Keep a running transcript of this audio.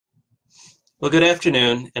Well, good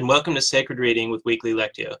afternoon, and welcome to Sacred Reading with Weekly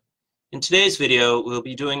Lectio. In today's video, we'll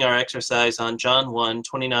be doing our exercise on John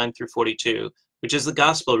 1:29 through 42, which is the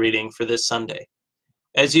Gospel reading for this Sunday.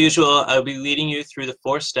 As usual, I'll be leading you through the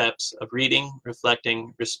 4 steps of reading,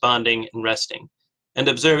 reflecting, responding, and resting, and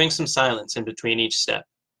observing some silence in between each step.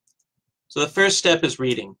 So the first step is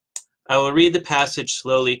reading. I will read the passage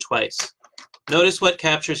slowly twice. Notice what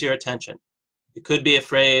captures your attention. It could be a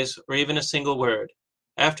phrase or even a single word.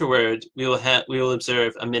 Afterward, we will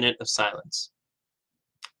observe a minute of silence.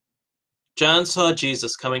 John saw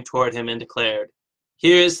Jesus coming toward him and declared,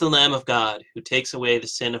 "Here is the Lamb of God who takes away the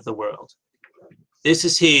sin of the world. This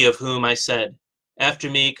is he of whom I said,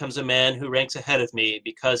 'After me comes a man who ranks ahead of me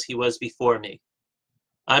because he was before me.'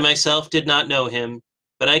 I myself did not know him,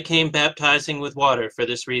 but I came baptizing with water for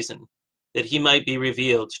this reason, that he might be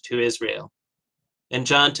revealed to Israel." And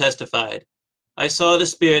John testified, "I saw the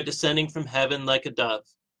Spirit descending from heaven like a dove,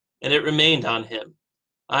 and it remained on him.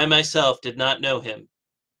 I myself did not know him,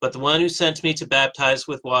 but the one who sent me to baptize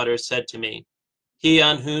with water said to me, 'He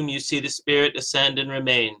on whom you see the Spirit descend and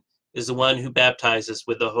remain is the one who baptizes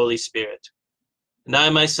with the Holy Spirit.' And I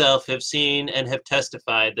myself have seen and have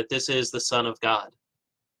testified that this is the Son of God."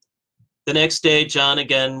 The next day John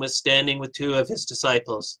again was standing with 2 of his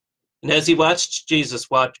disciples, and as he watched Jesus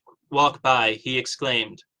walk by, he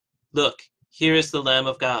exclaimed, "Look, here is the Lamb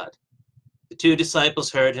of God." The 2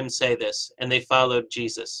 disciples heard him say this, and they followed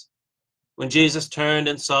Jesus. When Jesus turned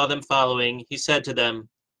and saw them following, he said to them,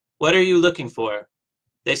 "What are you looking for?"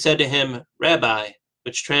 They said to him, "Rabbi,"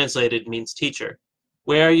 which translated means teacher,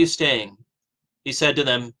 "where are you staying?" He said to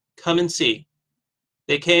them, "Come and see."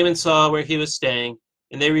 They came and saw where he was staying,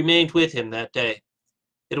 and they remained with him that day.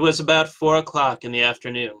 It was about 4 o'clock in the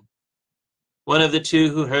afternoon. One of the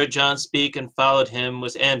 2 who heard John speak and followed him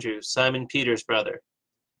was Andrew, Simon Peter's brother.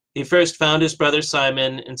 He first found his brother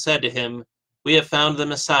Simon and said to him, "We have found the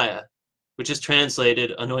Messiah," which is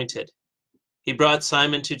translated anointed. He brought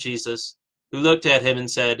Simon to Jesus, who looked at him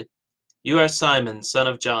and said, "You are Simon, son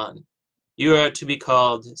of John. You are to be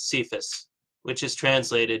called Cephas," which is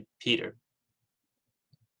translated Peter.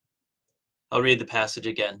 I'll read the passage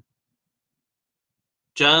again.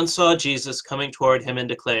 John saw Jesus coming toward him and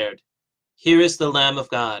declared, "Here is the Lamb of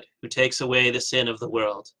God who takes away the sin of the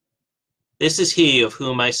world. This is he of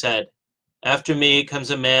whom I said, 'After me comes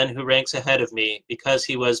a man who ranks ahead of me because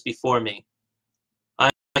he was before me.' I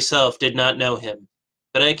myself did not know him,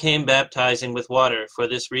 but I came baptizing with water for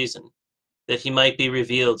this reason, that he might be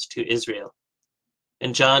revealed to Israel."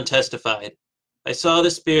 And John testified, "I saw the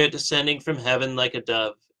Spirit descending from heaven like a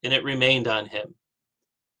dove, and it remained on him.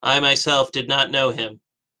 I myself did not know him,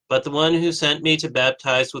 but the one who sent me to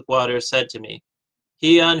baptize with water said to me,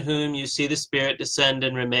 'He on whom you see the Spirit descend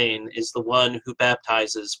and remain is the one who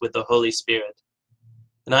baptizes with the Holy Spirit.'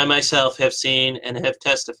 And I myself have seen and have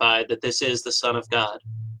testified that this is the Son of God."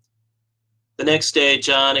 The next day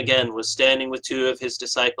John again was standing with 2 of his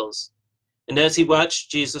disciples, and as he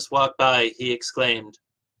watched Jesus walk by, he exclaimed,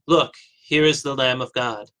 "Look, here is the Lamb of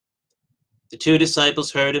God." The 2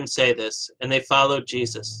 disciples heard him say this, and they followed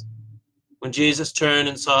Jesus. When Jesus turned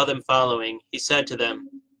and saw them following, he said to them,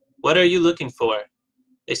 "What are you looking for?"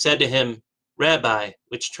 They said to him, "Rabbi,"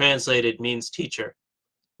 which translated means teacher,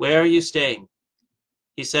 "where are you staying?"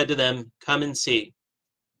 He said to them, "Come and see."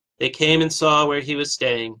 They came and saw where he was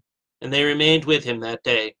staying, and they remained with him that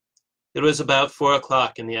day. It was about 4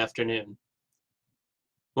 o'clock in the afternoon.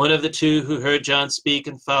 One of the 2 who heard John speak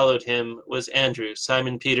and followed him was Andrew,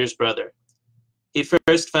 Simon Peter's brother. He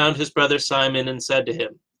first found his brother Simon and said to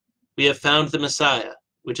him, "We have found the Messiah,"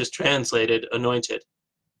 which is translated anointed.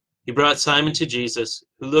 He brought Simon to Jesus,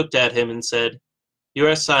 who looked at him and said, "You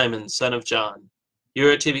are Simon, son of John. You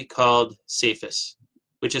are to be called Cephas,"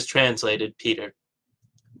 which is translated Peter.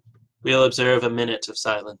 We'll observe a minute of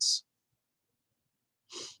silence.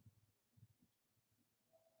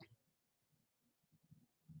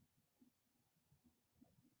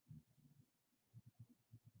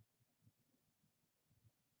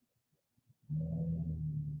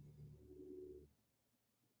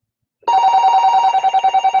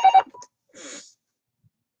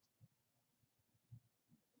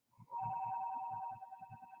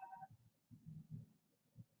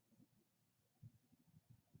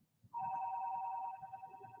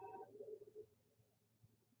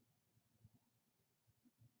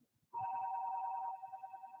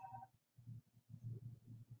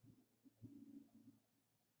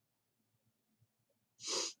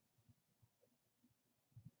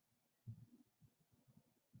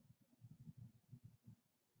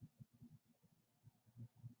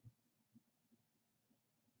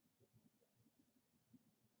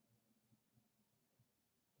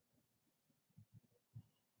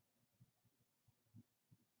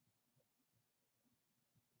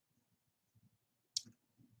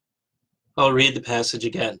 I'll read the passage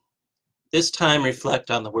again. This time reflect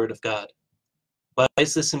on the Word of God. Why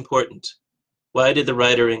is this important? Why did the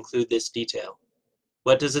writer include this detail?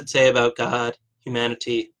 What does it say about God,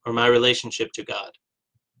 humanity, or my relationship to God?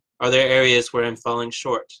 Are there areas where I'm falling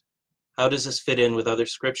short? How does this fit in with other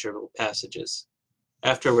scriptural passages?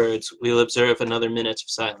 Afterwards, we will observe another minute of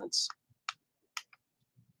silence.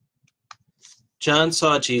 John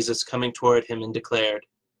saw Jesus coming toward him and declared,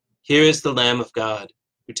 "Here is the Lamb of God,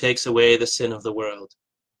 who takes away the sin of the world.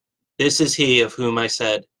 This is he of whom I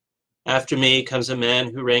said, 'After me comes a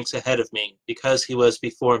man who ranks ahead of me, because he was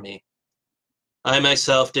before me.' I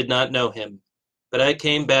myself did not know him, but I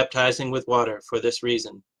came baptizing with water for this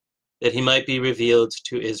reason, that he might be revealed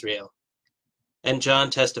to Israel." And John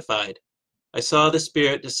testified, "I saw the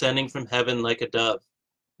Spirit descending from heaven like a dove,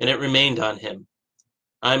 and it remained on him.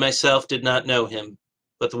 I myself did not know him,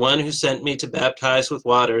 but the one who sent me to baptize with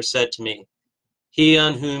water said to me, 'He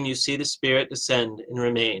on whom you see the Spirit descend and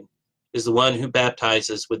remain is the one who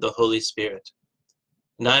baptizes with the Holy Spirit.'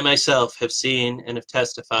 And I myself have seen and have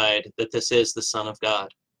testified that this is the Son of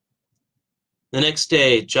God." The next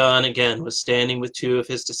day, John again was standing with two of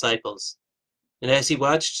his disciples, and as he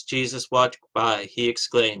watched Jesus walk by, he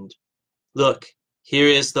exclaimed, "Look, here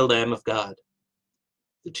is the Lamb of God."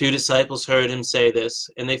 The two disciples heard him say this,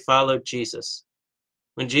 and they followed Jesus.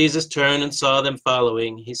 When Jesus turned and saw them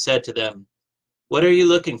following, he said to them, "What are you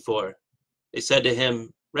looking for?" They said to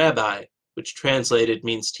him, "Rabbi," which translated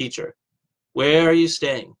means teacher, "where are you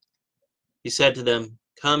staying?" He said to them,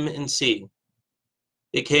 "Come and see."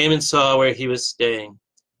 They came and saw where he was staying,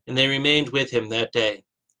 and they remained with him that day.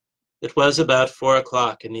 It was about 4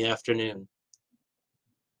 o'clock in the afternoon.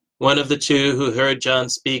 One of the two who heard John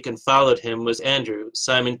speak and followed him was Andrew,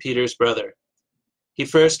 Simon Peter's brother. He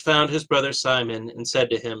first found his brother Simon and said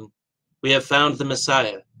to him, "We have found the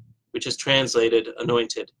Messiah," which is translated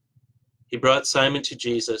anointed. He brought Simon to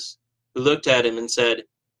Jesus, who looked at him and said,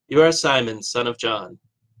 "You are Simon, son of John.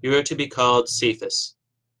 You are to be called Cephas,"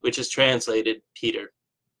 which is translated Peter.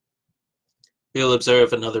 We will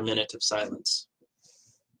observe another minute of silence.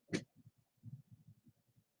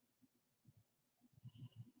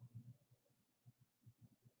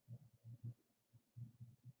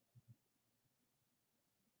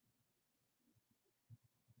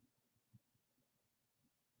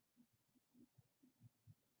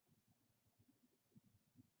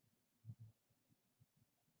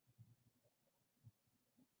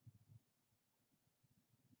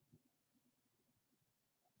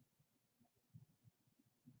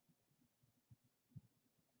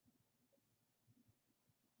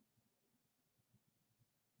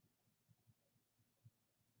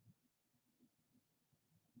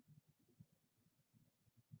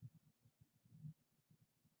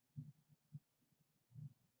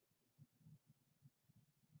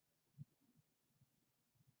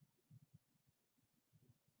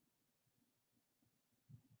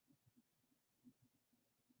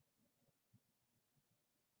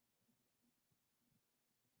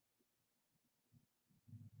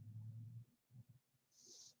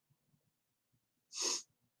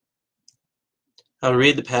 I'll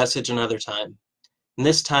read the passage another time, and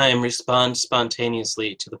this time respond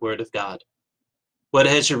spontaneously to the Word of God. What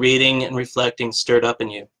has your reading and reflecting stirred up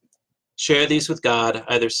in you? Share these with God,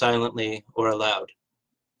 either silently or aloud.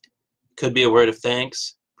 It could be a word of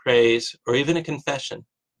thanks, praise, or even a confession.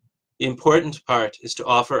 The important part is to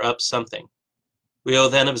offer up something. We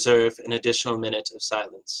will then observe an additional minute of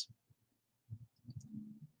silence.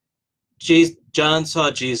 John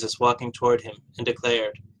saw Jesus walking toward him and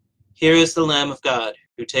declared, "Here is the Lamb of God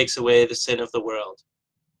who takes away the sin of the world.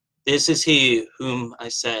 This is he whom I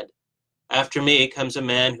said, 'After me comes a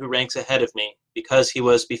man who ranks ahead of me, because he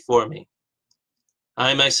was before me.'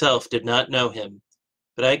 I myself did not know him,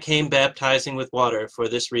 but I came baptizing with water for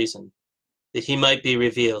this reason, that he might be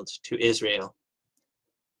revealed to Israel."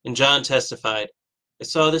 And John testified, "I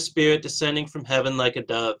saw the Spirit descending from heaven like a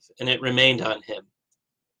dove, and it remained on him.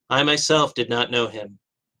 I myself did not know him,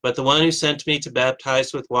 but the one who sent me to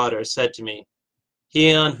baptize with water said to me,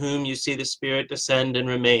 'He on whom you see the Spirit descend and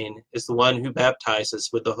remain is the one who baptizes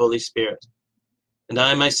with the Holy Spirit.' And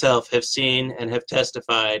I myself have seen and have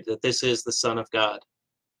testified that this is the Son of God."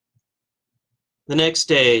 The next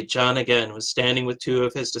day, John again was standing with two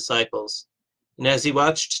of his disciples, and as he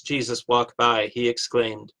watched Jesus walk by, he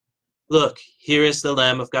exclaimed, "Look, here is the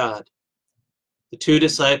Lamb of God." The two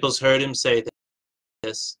disciples heard him say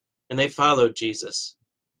this, and they followed Jesus.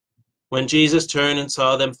 When Jesus turned and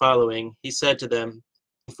saw them following, he said to them,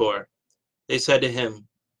 They said to him,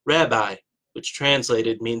 "Rabbi," which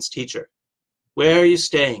translated means teacher, "where are you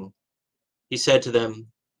staying?" He said to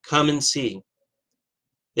them, "Come and see."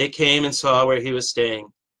 They came and saw where he was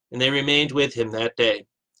staying, and they remained with him that day.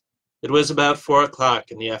 It was about 4 o'clock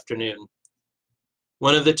in the afternoon.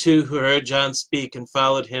 One of the two who heard John speak and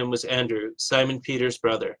followed him was Andrew, Simon Peter's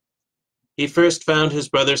brother. He first found his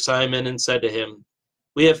brother Simon and said to him,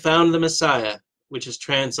 "We have found the Messiah," which is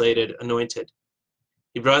translated anointed.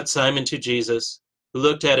 He brought Simon to Jesus, who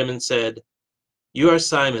looked at him and said, "You are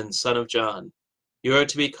Simon, son of John. You are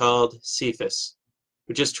to be called Cephas,"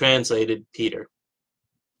 which is translated Peter.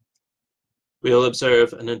 We will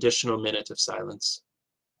observe an additional minute of silence.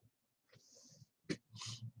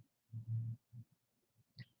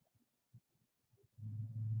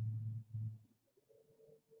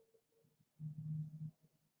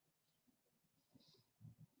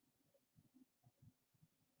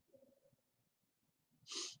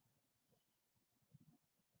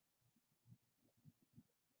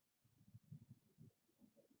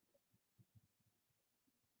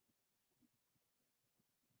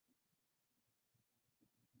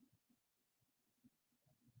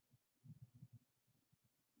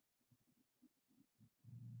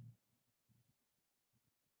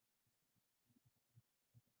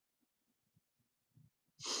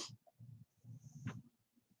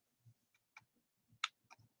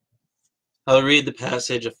 I'll read the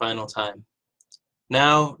passage a final time.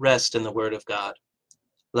 Now rest in the word of God.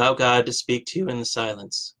 Allow God to speak to you in the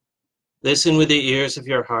silence. Listen with the ears of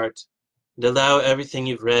your heart, and allow everything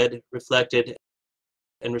you've read, reflected,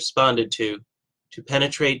 and responded to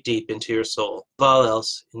penetrate deep into your soul. Above all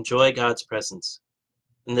else, enjoy God's presence.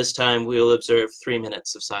 And this time we will observe 3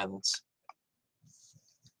 minutes of silence.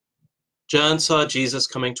 John saw Jesus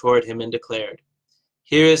coming toward him and declared,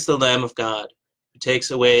 "Here is the Lamb of God, who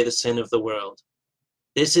takes away the sin of the world.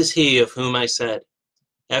 This is he of whom I said,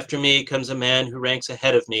 'After me comes a man who ranks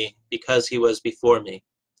ahead of me because he was before me.'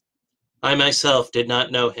 I myself did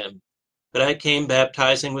not know him, but I came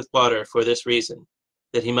baptizing with water for this reason,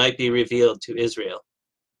 that he might be revealed to Israel."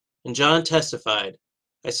 And John testified,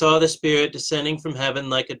 "I saw the Spirit descending from heaven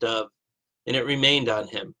like a dove, and it remained on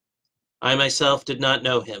him. I myself did not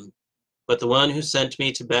know him, but the one who sent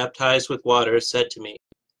me to baptize with water said to me,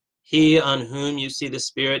 'He on whom you see the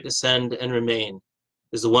Spirit descend and remain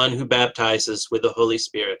is the one who baptizes with the Holy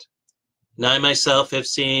Spirit.' And I myself have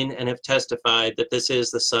seen and have testified that this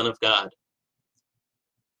is the Son of God."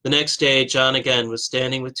 The next day, John again was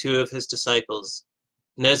standing with two of his disciples,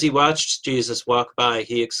 and as he watched Jesus walk by,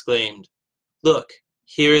 he exclaimed, "Look,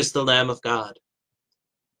 here is the Lamb of God."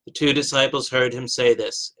 The two disciples heard him say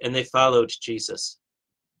this, and they followed Jesus.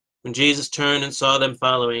 When Jesus turned and saw them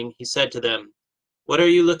following, he said to them, "What are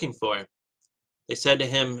you looking for?" They said to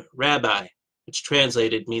him, "Rabbi," which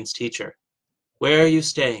translated means teacher, "where are you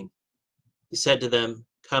staying?" He said to them,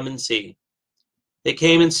 "Come and see." They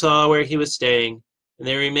came and saw where he was staying, and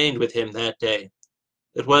they remained with him that day.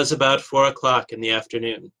 It was about 4 o'clock in the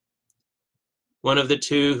afternoon. One of the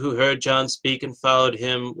two who heard John speak and followed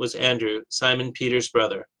him was Andrew, Simon Peter's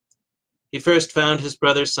brother. He first found his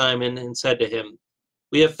brother Simon and said to him,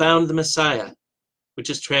 "We have found the Messiah," which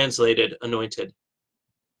is translated anointed.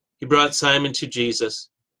 He brought Simon to Jesus,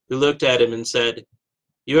 who looked at him and said,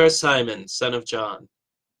 "You are Simon, son of John.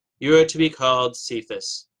 You are to be called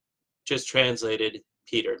Cephas," which is translated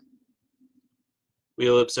Peter. We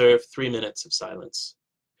will observe 3 minutes of silence.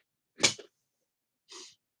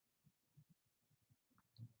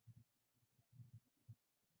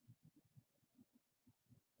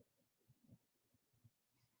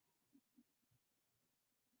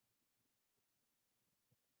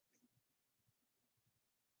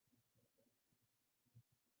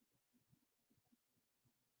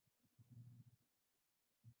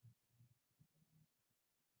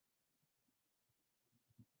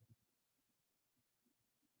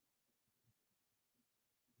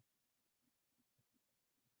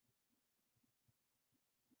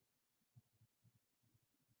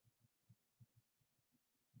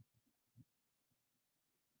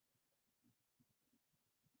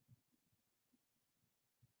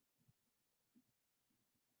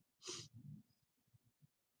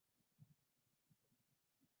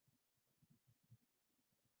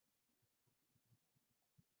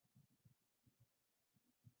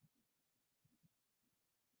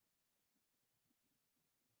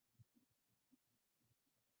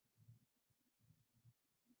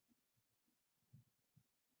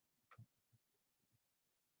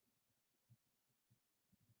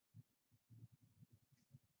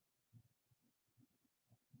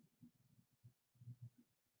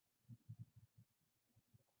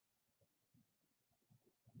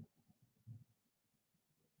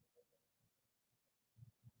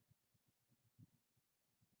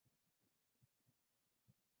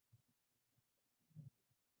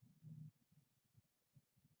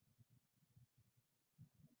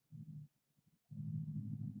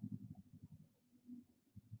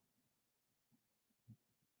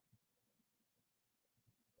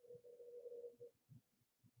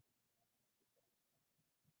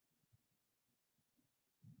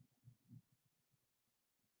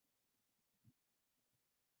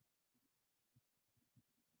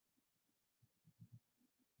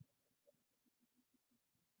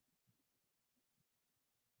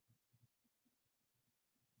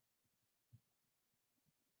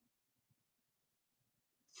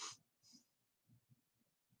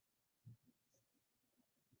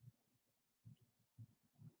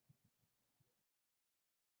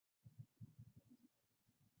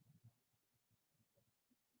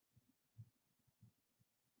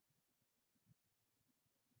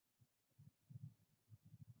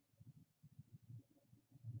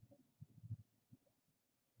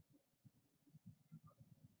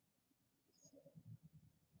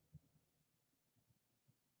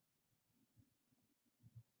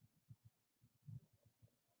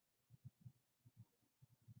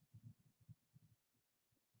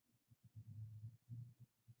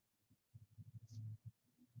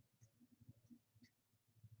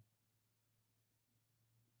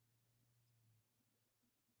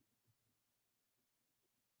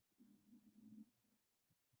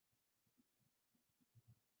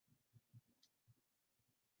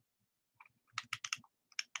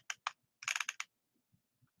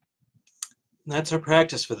 That's our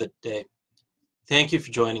practice for the day. Thank you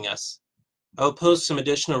for joining us. I'll post some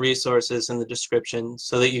additional resources in the description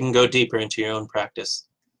so that you can go deeper into your own practice.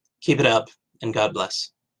 Keep it up, and God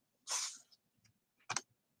bless.